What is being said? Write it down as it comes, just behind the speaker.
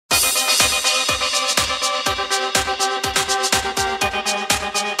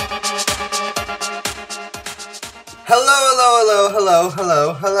Hello.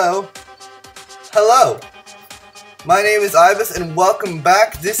 My name is Ibis and welcome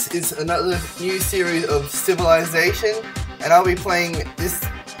back. This is another new series of Civilization and I'll be playing this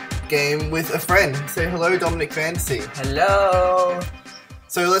game with a friend. Say hello, Dominic Fantasy. Hello.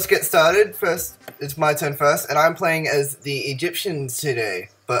 So let's get started. First, it's my turn first and I'm playing as the Egyptians today.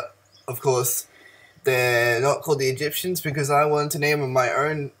 But, of course, they're not called the Egyptians because I wanted to name them my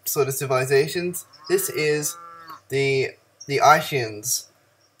own sort of civilizations. This is the Aishians,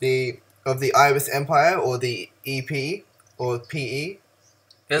 of the Ibis Empire, or the EP, or PE.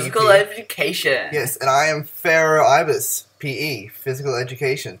 Physical education. Yes, and I am Pharaoh Ibis, PE, physical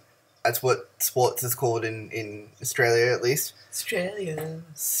education. That's what sports is called in Australia, at least. Australia.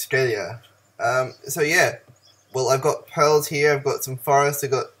 So yeah, well, I've got pearls here, I've got some forest,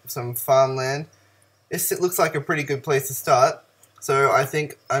 I've got some farmland. It looks like a pretty good place to start. So I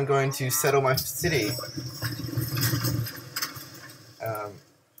think I'm going to settle my city.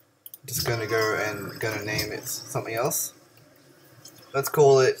 Just gonna go and gonna name it something else. Let's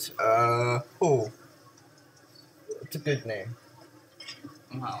call it it's a good name.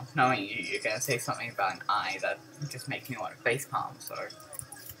 Well, knowing you're gonna say something about an eye that just makes me want a face palm, so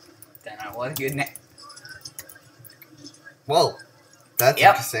don't know what a good name. Well, that's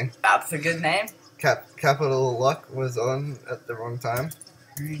interesting. That's a good name. Capital lock was on at the wrong time.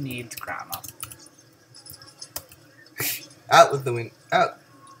 Who needs grammar? Out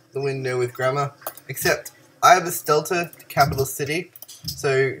the window with grammar. Except Ibis Delta, capital city.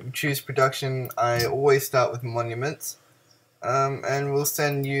 So choose production. I always start with monuments. And we'll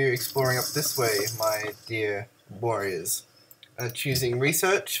send you exploring up this way, my dear warriors. Choosing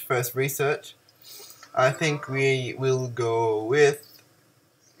research. First research. I think we will go with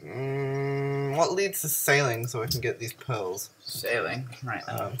what leads to sailing, so I can get these pearls. Sailing, right.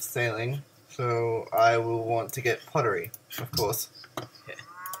 Sailing. So I will want to get pottery, of course.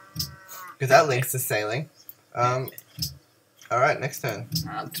 Because that links to sailing. Alright, next turn.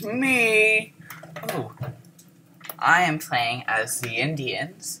 That's me. Oh. I am playing as the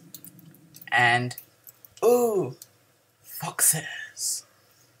Indians. And foxes.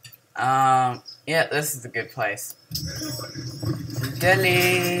 Yeah, this is a good place.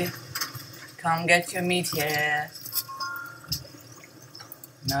 Delhi, come get your meat here.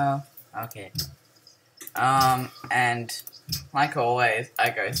 No? Okay. And like always, I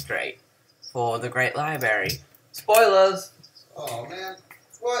go straight for the Great Library. Spoilers! Oh man,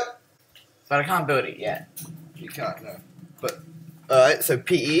 what? But I can't build it yet. You can't, no. But, alright, so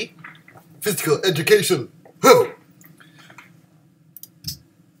PE, physical education. I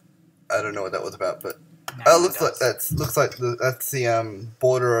don't know what that was about, but looks like that's the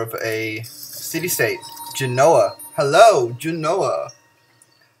border of a city-state. Genoa. Hello, Genoa.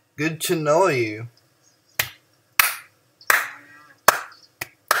 Good to know you.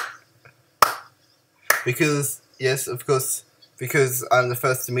 Because yes, of course, because I'm the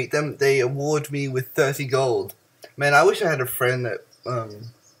first to meet them, they award me with 30 gold. Man, I wish I had a friend that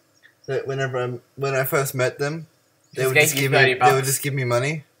when I first met them, they would just give me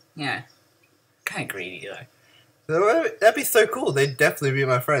money. Yeah. Kind of greedy though. So that'd be so cool. They'd definitely be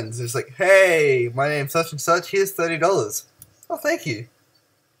my friends. It's like, hey, my name's such and such. Here's $30. Oh, thank you.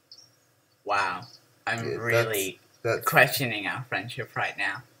 Wow, I'm really questioning our friendship right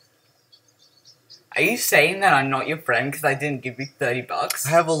now. Are you saying that I'm not your friend because I didn't give you $30? I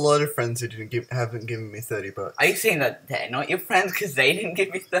have a lot of friends who haven't given me $30. Are you saying that they're not your friends because they didn't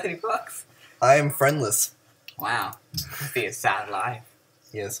give you $30? I am friendless. Wow, must be a sad life.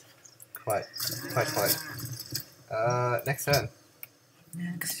 Yes. Quite. Next turn.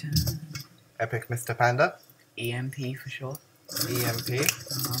 Epic Mr. Panda. EMP for short. EMP.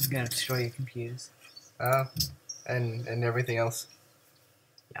 I'm gonna destroy your computers. And everything else.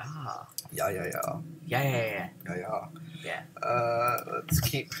 Yeah. Let's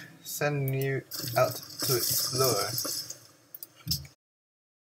keep sending you out to explore.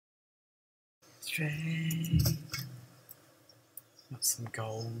 Straight. Got some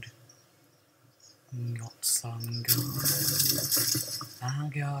gold. I got some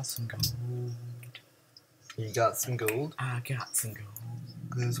gold. You got some gold? I got some gold.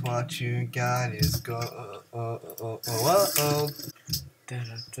 'Cause what you got is gold. Da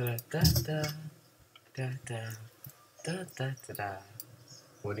da da da da da da da da.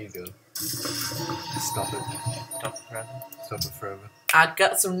 What are you doing? Stop it. Stop it forever. I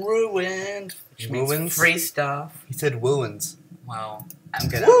got some ruined, which means free stuff. He said ruins. Well, I'm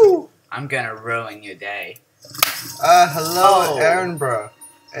gonna ruin your day. Hello, Edinburgh.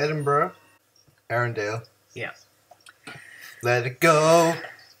 Arendelle. Yeah. Let it go.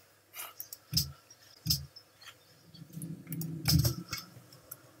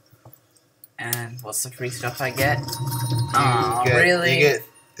 And what's the free stuff I get? You get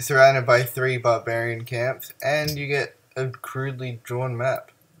surrounded by 3 barbarian camps, and you get a crudely drawn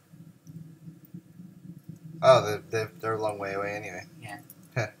map. Oh, they're a long way away anyway. Yeah.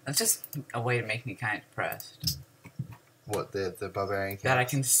 That's just a way to make me kind of depressed. What, the barbarian camps? That I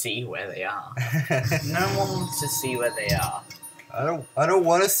can see where they are. No one wants to see where they are. I don't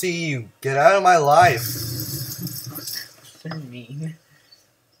want to see you. Get out of my life. So mean.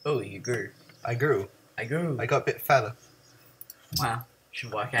 Oh, you grew. I grew. I grew. I got a bit fatter. Wow.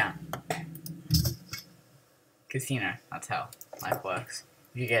 Should work out. Because, you know, that's how life works.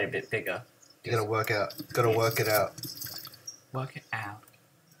 You get a bit bigger. You gotta work out. Gotta work it out. Work it out.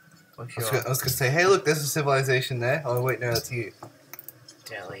 I was gonna say, hey, look, there's a civilization there. Oh, wait, no, that's you.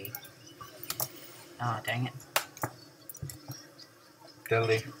 Delhi. Oh, dang it.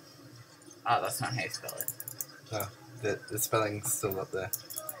 Delhi. Oh, that's not how you spell it. No, the spelling's still up there.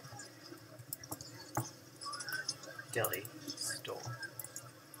 Delhi store.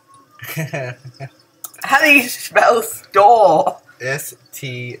 How do you spell store?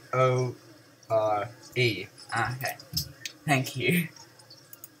 S-T-O-R-E. Okay. Thank you.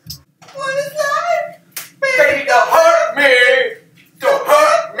 What is that? Baby, don't hurt me! Don't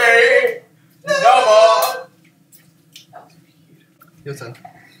hurt me! No more! Your turn.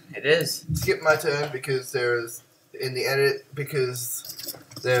 It is. Skip my turn because there was, in the edit, because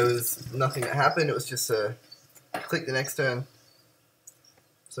there was nothing that happened. It was just click the next turn.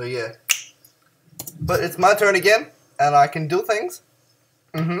 So yeah. But it's my turn again, and I can do things.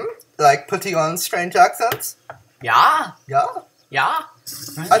 Like putting on strange accents. Yeah. Yeah. Yeah.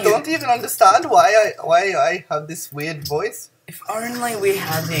 I don't even understand why I have this weird voice. If only we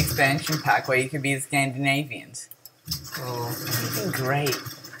had the expansion pack where you could be the Scandinavians. Oh. It'd be great.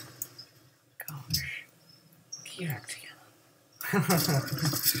 Gosh. Get your act together.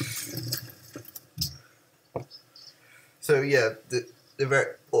 So yeah,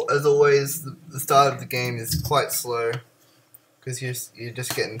 as always, the start of the game is quite slow because you're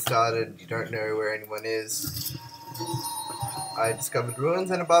just getting started. You don't know where anyone is. I discovered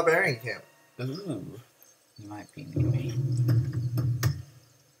ruins and a barbarian camp. Ooh, you might be near me.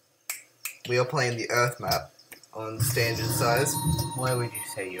 We are playing the Earth map on standard size. Where would you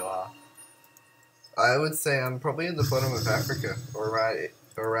say you are? I would say I'm probably in the bottom of Africa or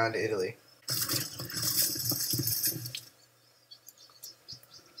around Italy.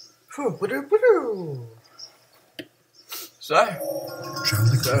 So,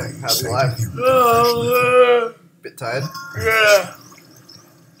 how's life? Bit tired? Yeah.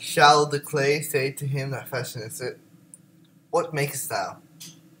 Shall the clay say to him that fashioneth it, what makest thou?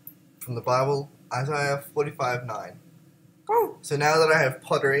 From the Bible, Isaiah 45:9. Oh. So now that I have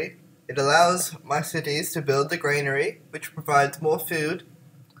pottery, it allows my cities to build the granary, which provides more food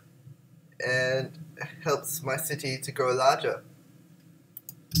and helps my city to grow larger.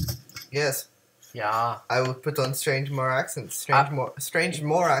 Yes. Yeah. I will put on strange more accents. Strange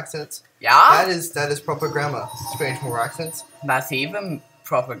more accents. Yeah. That is proper grammar. Strange more accents. That's even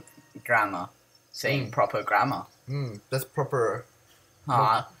proper grammar. Saying proper grammar. That's proper.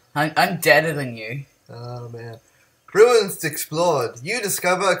 I'm deader than you. Oh man. Ruins explored. You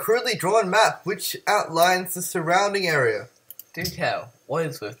discover a crudely drawn map which outlines the surrounding area. Do tell. What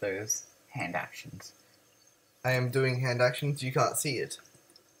is with those hand actions? I am doing hand actions. You can't see it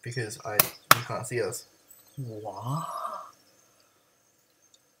because you can't see us. What?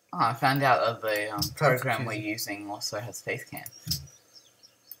 Oh, I found out that the program we're using also has face cam.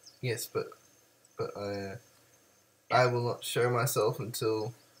 Yes, but I will not show myself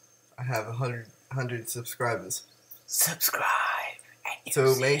until I have 100 subscribers. Subscribe.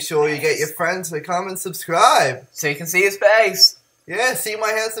 So make sure you get your friends to come and subscribe. So you can see his face. Yeah, see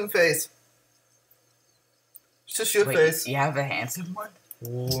my handsome face. It's just your face. You have a handsome one?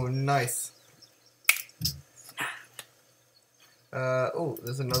 Oh, nice. Oh,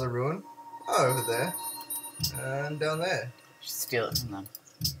 there's another ruin. Oh, over there. And down there. Just steal it from them.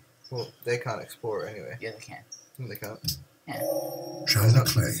 Well, they can't explore it anyway. Yeah, they can. No, they can't. Yeah.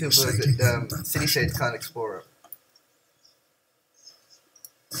 City shades can't explore it.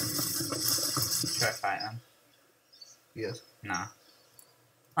 Should I fight them? Yes. Nah.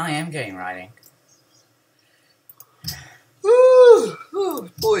 I am getting riding. Woo! Oh,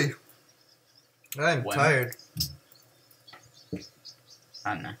 boy. I'm tired.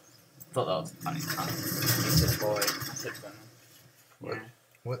 I don't know. Thought that was a funny time. You said boy. I said women. What? Yeah.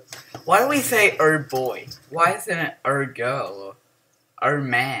 What? Why do we say "er boy"? Why isn't it "er girl" or "er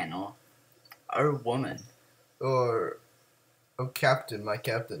man" or "er woman"? Or, oh, captain, my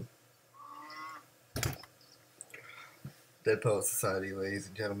captain. Dead Poet Society, ladies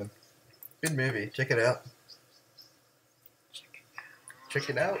and gentlemen. Good movie. Check it out. Check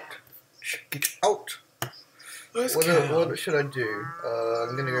it out. Check it out. What should I do?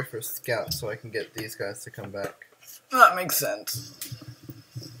 I'm gonna go for a scout so I can get these guys to come back. That makes sense.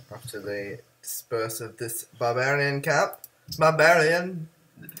 After they disperse of this barbarian camp. Barbarian.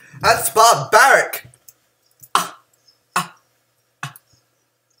 That's barbaric!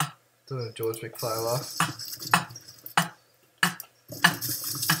 Doing a George McFly laugh.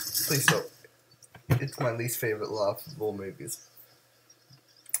 Please stop. It's my least favourite laugh of all movies.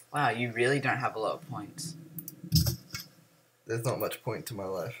 Wow, you really don't have a lot of points. There's not much point to my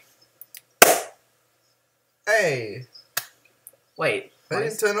life. Hey! Wait. I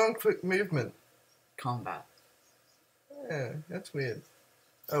didn't turn on quick movement. Combat. Yeah, that's weird.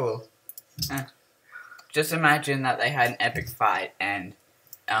 Oh well. Just imagine that they had an epic fight and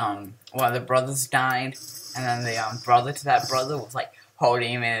one of the brothers died, and then the brother to that brother was like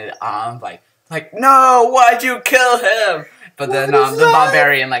holding him in his arms, like no, why'd you kill him? But then the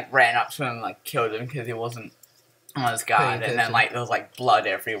barbarian like ran up to him and like killed him because he wasn't on his guard, and then like there was like blood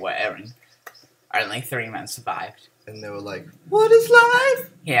everywhere, and only 3 men survived. And they were like, "What is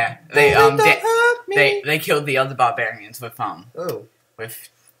life?" Yeah, they killed the other barbarians with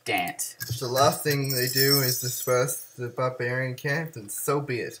dance. The last thing they do is disperse the barbarian camp, and so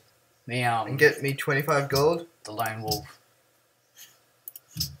be it. And get me 25 gold. The lone wolf.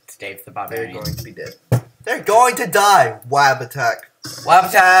 Stave the barbarian. They're going to be dead. They're going to die. WAB attack. WAB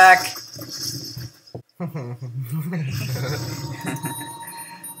attack.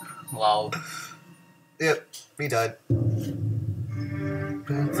 Lol. Yep, he died.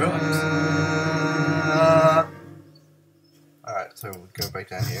 Alright, so we'll go back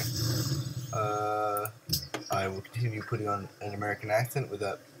down here. I will continue putting on an American accent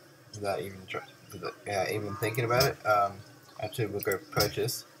without even thinking about it. Actually, we'll go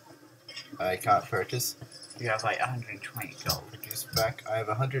purchase. I can't purchase. You have like 120 gold. Reduce back. I have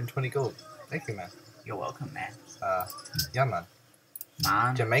 120 gold. Thank you, man. You're welcome, man. Yeah, man.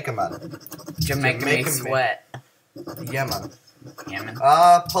 Man. Jamaica, man. Jamaica me sweat. Yeah, man. Yeah, man.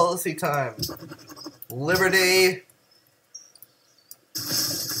 Policy time. Liberty.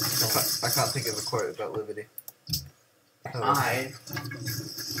 I can't think of a quote about liberty. I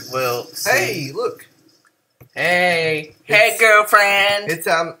will see. Hey, look. Hey, girlfriend.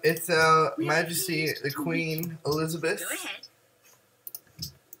 It's Our Majesty the Queen Elizabeth. Go ahead.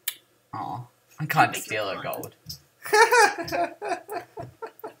 Aw, I can't steal her gold.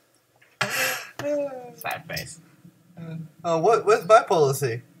 Sad face. What's my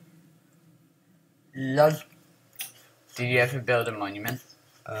policy? Love. Did you ever build a monument?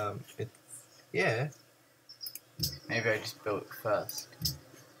 Yeah. Maybe I just built it first.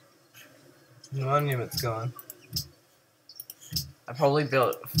 The monument's gone. I probably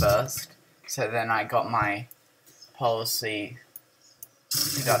built it first, so then I got my policy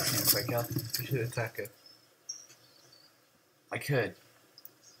production quicker. You should attack her. I could.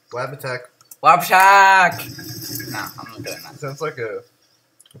 WAB attack. WAB attack! Nah, I'm not doing that. Sounds like a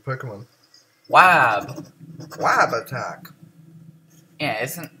Pokemon. WAB. WAB attack. Yeah,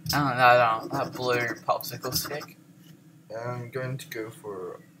 isn't that blue popsicle stick? I'm going to go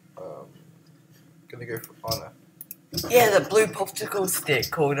for honor. Yeah, the blue popsicle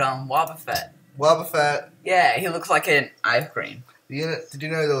stick called Wobbuffet. Wobbuffet. Yeah, he looks like an ice cream. Did you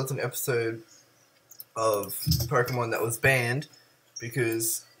know there was an episode of Pokemon that was banned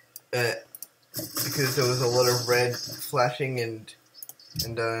because there was a lot of red flashing and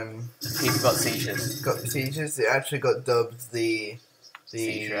people got seizures. Got seizures. It actually got dubbed the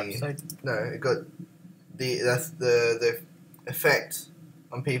seizure episode. No, it got the effect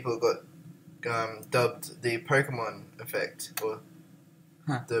on people got dubbed the Pokemon effect or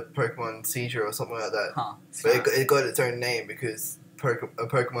the Pokemon seizure or something like that. But it got its own name because a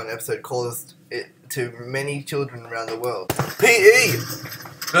Pokemon episode caused it to many children around the world. PE!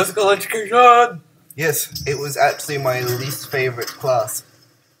 Physical education! Yes, it was actually my least favourite class.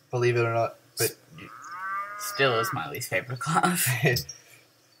 Believe it or not. But still is my least favourite class.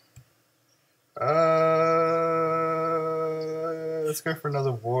 Let's go for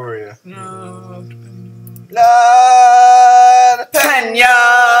another warrior. No. Penya!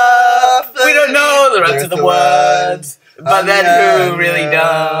 We don't know the rest of the words, but then who really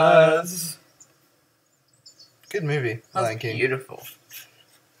does? Good movie. That's beautiful.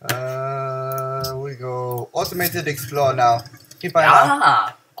 We go automated explore now. Keep an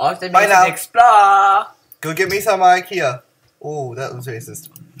eye. Automated explore. Go get me some IKEA. Oh, that was racist.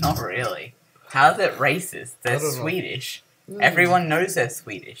 Not really. How's it racist? They're Swedish. Everyone knows they're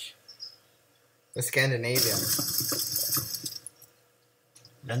Swedish. They're Scandinavian.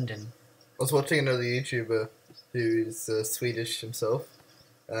 London. was watching another YouTuber who's Swedish himself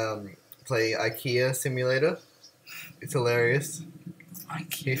play IKEA Simulator. It's hilarious.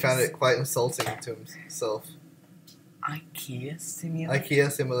 He found it quite insulting to himself. IKEA Simulator?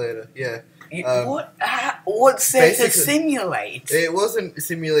 IKEA Simulator, yeah. What's there to simulate? It wasn't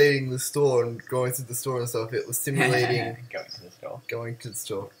simulating the store and going to the store and stuff. It was simulating going to the store. Going to the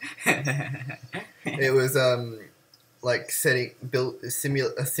store. It was like a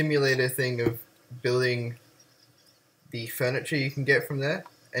simulator thing of building the furniture you can get from there,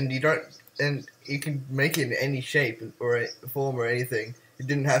 and you can make it in any shape or form or anything. It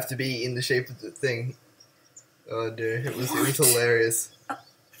didn't have to be in the shape of the thing. Oh dude, it was hilarious.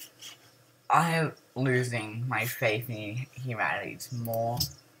 I am losing my faith in humanity more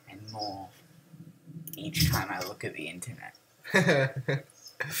and more each time I look at the internet.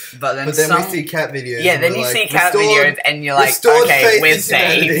 But then we see cat videos. Yeah, then you see cat videos and you're like, okay, we're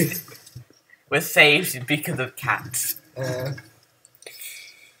saved. We're saved because of cats.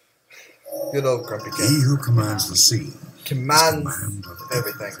 Good old grumpy cat. He who commands the sea commands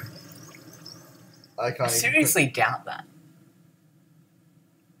everything. I seriously doubt that.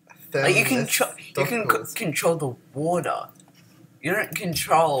 Like you can control the water. You don't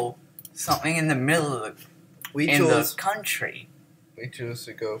control something in the middle of the country. We choose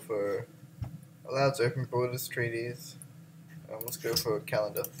to go for allows open borders treaties. Let's go for a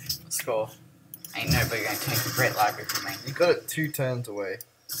calendar. Let's go. Ain't nobody gonna take the Great Library from me. You got it 2 turns away.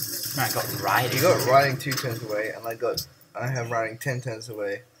 No, I got writing. You got writing 2 turns away, and I have writing 10 turns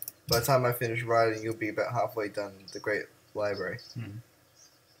away. By the time I finish writing, you'll be about halfway done the Great Library.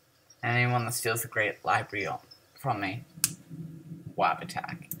 Anyone that steals the Great Library from me, WAB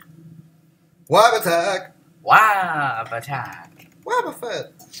attack. WAB attack! WAB attack! WAB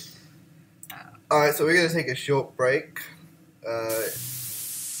attack! Alright, so we're going to take a short break.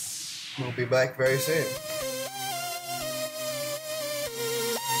 We'll be back very soon.